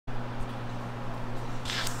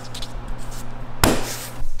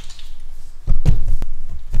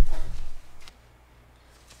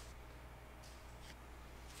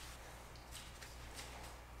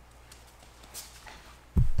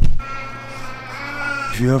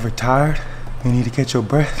If you're ever tired, you need to catch your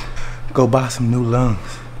breath, go buy some new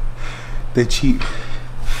lungs. They're cheap.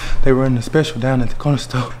 They run the special down at the corner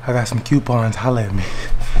store. I got some coupons, holla at me.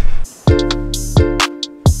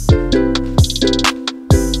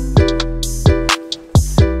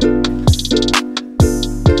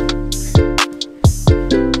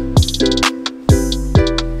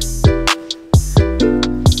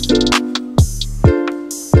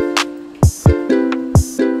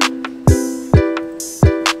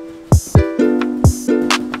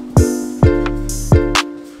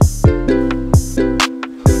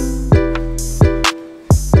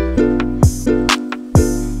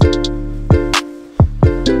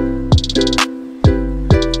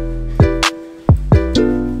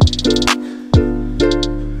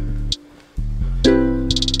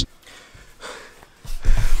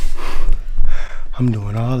 I'm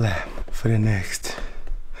doing all that for the next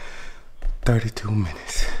 32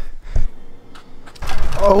 minutes.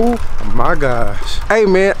 Oh my gosh. Hey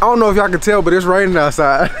man, I don't know if y'all can tell, but it's raining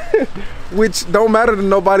outside. Which don't matter to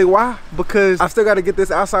nobody. Why? Because I still gotta get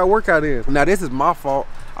this outside workout in. Now this is my fault.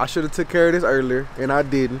 I should have took care of this earlier and I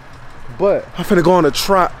didn't. But I'm finna go on a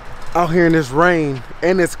trot out here in this rain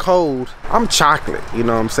and it's cold. I'm chocolate, you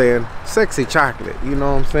know what I'm saying? Sexy chocolate, you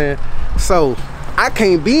know what I'm saying? So I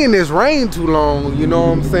can't be in this rain too long, you know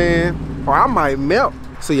what I'm saying? Or I might melt.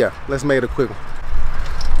 So yeah, let's make it a quick one.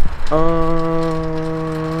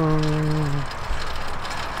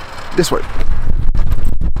 This way.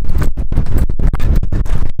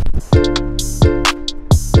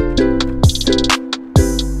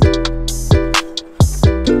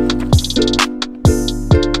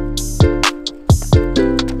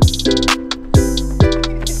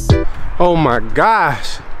 Oh my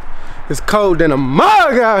gosh. It's cold than a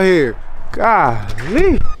mug out here.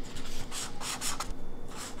 Golly.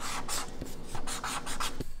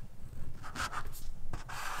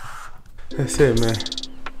 That's it, man.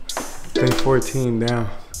 Day 14 down.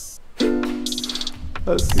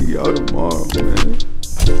 I'll see y'all tomorrow, man.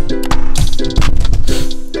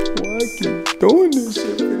 Why I keep doing this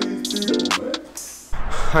shit for these people, man?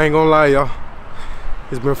 I ain't gonna lie, y'all.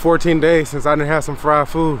 It's been 14 days since I didn't have some fried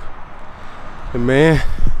food. And man,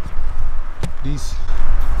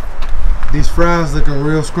 these fries looking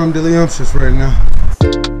real scrumdiddlyumptious right now.